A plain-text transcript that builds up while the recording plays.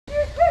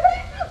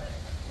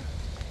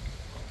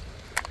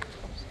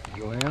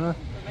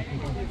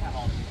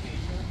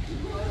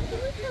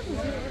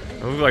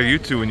look like you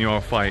two when you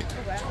all fight.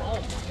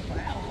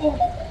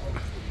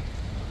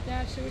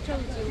 Yeah, should we tell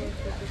the zoo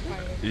worker to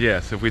fight?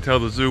 Yes, if we tell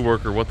the zoo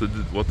worker what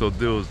they'll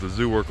do is the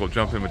zoo worker will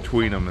jump in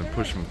between them and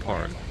push them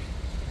apart.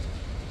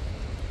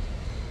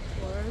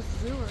 Where's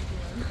the zoo worker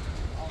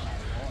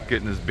then?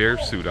 Getting his bear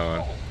suit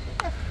on.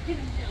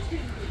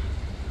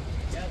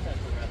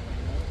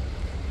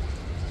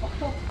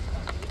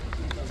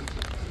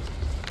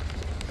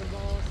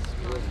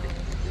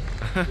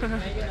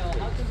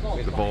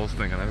 The ball's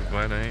thinking, I'm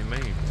glad that ain't me.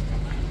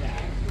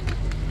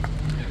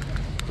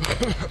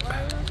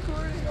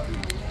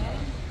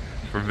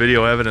 For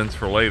video evidence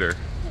for later.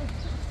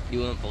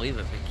 You won't believe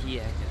it, but key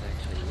act is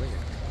actually weird.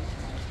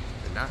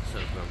 The not so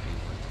broken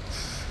one.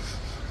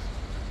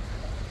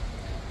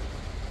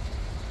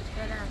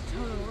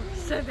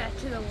 Said that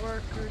to the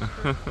workers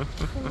for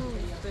tools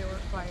they were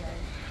fighting.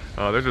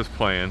 Oh, they're just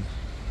playing.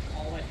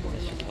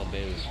 That's just how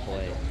babies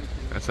play.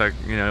 That's like,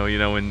 you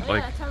know when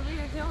like, that's how me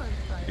and Dylan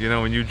fight. you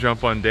know when you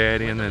jump on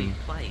Daddy and then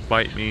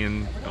bite me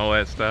and all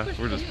that stuff.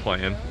 We're just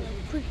playing.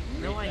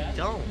 No, I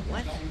don't.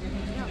 What?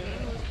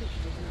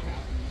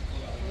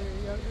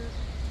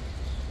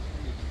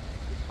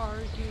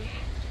 Argue.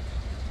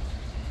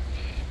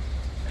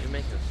 You're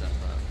making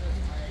stuff up.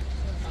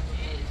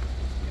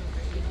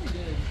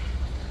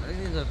 I think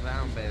these are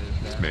brown bears.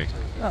 It's me. It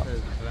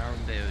says brown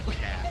bear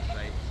chat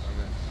right on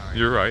the sign.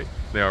 You're right.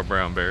 They are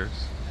brown bears.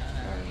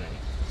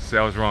 See,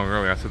 I was wrong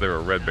earlier. I said they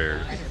were red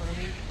bears.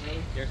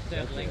 Your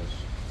siblings.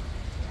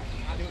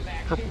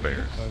 Purple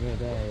bears.